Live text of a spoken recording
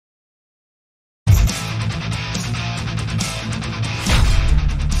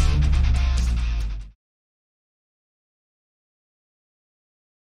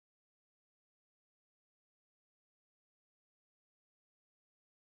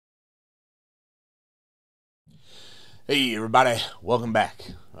Hey everybody, welcome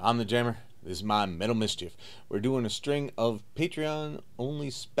back. I'm the Jammer. This is my Metal Mischief. We're doing a string of Patreon only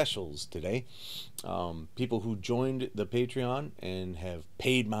specials today. People who joined the Patreon and have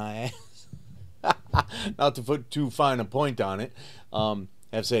paid my ass, not to put too fine a point on it,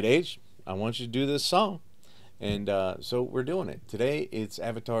 have said, H, I want you to do this song. And so we're doing it. Today it's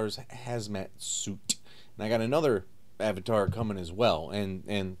Avatar's Hazmat suit. And I got another Avatar coming as well,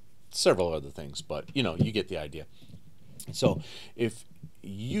 and several other things, but you know, you get the idea. So if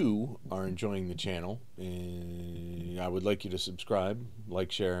you are enjoying the channel, I would like you to subscribe,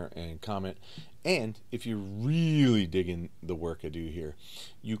 like, share, and comment. And if you're really digging the work I do here,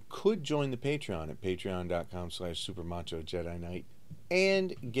 you could join the Patreon at patreon.com/supermachojedi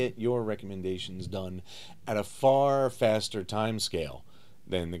and get your recommendations done at a far faster time scale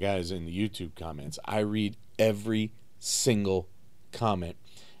than the guys in the YouTube comments. I read every single comment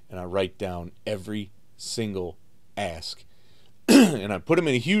and I write down every single ask. And I put them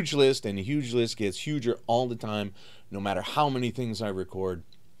in a huge list, and the huge list gets huger all the time, no matter how many things I record,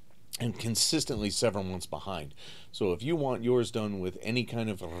 and consistently several months behind. So if you want yours done with any kind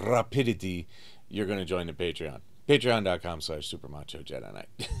of rapidity, you're going to join the Patreon. Patreon.com/supermachojedi.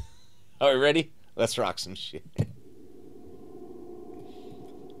 Are we ready? Let's rock some shit.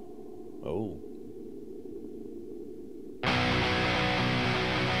 Oh.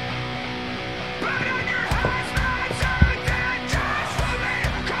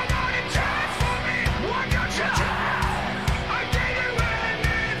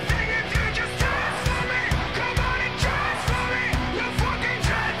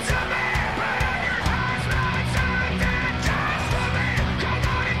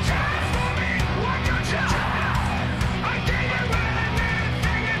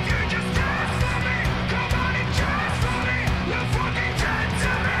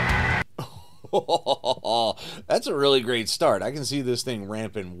 That's a really great start. I can see this thing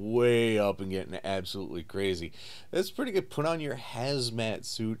ramping way up and getting absolutely crazy. That's pretty good. Put on your hazmat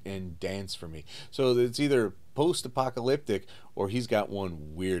suit and dance for me. So it's either post-apocalyptic or he's got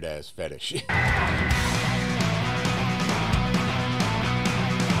one weird-ass fetish.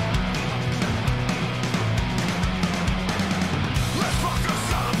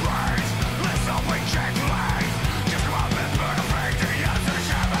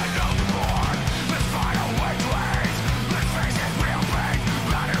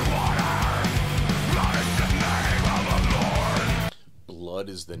 Blood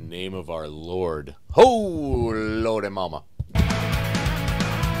is the name of our Lord. Ho, Lordy Mama.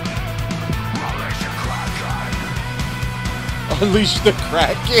 Unleash the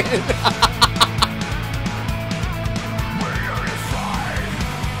Kraken.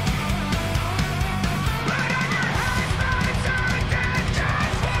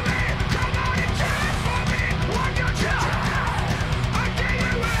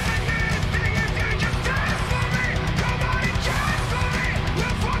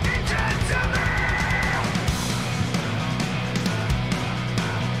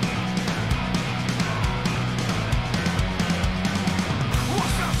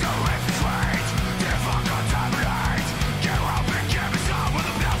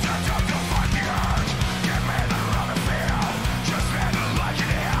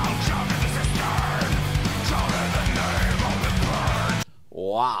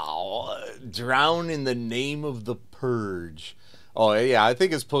 Wow. Drown in the name of the purge. Oh, yeah, I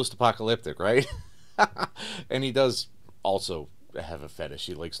think it's post-apocalyptic, right? And he does also have a fetish.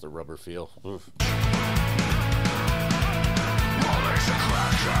 He likes the rubber feel. Oof.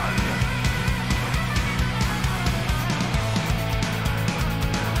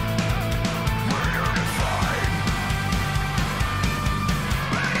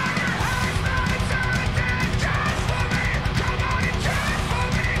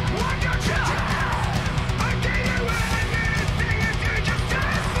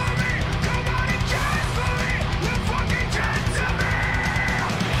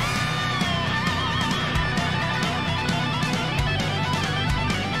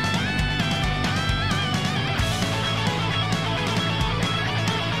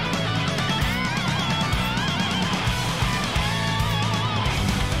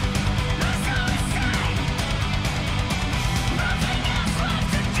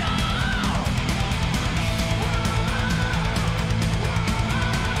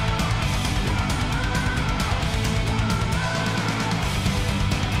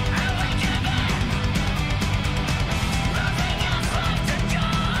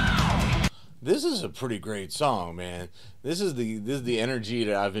 This is a pretty great song, man. This is the energy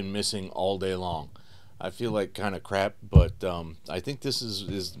that I've been missing all day long. I feel like kind of crap, but I think this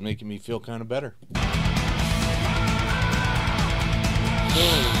is making me feel kind of better.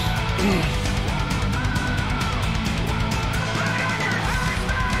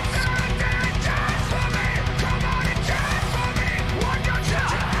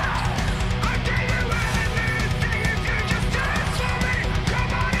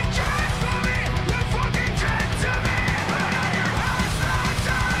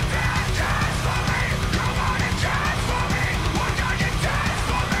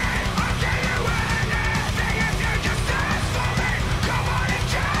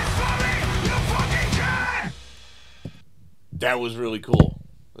 That was really cool.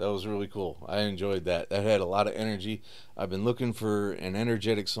 That was really cool. I enjoyed that. That had a lot of energy. I've been looking for an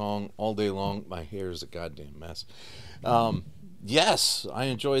energetic song all day long. My hair is a goddamn mess. Um, yes, I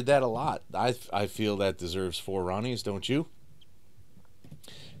enjoyed that a lot. I feel that deserves 4 Ronnies, don't you?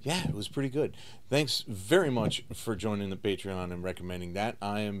 Yeah, it was pretty good. Thanks very much for joining the Patreon and recommending that.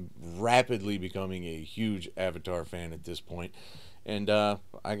 I am rapidly becoming a huge Avatar fan at this point. And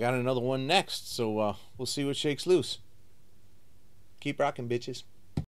I got another one next, so we'll see what shakes loose. Keep rocking, bitches.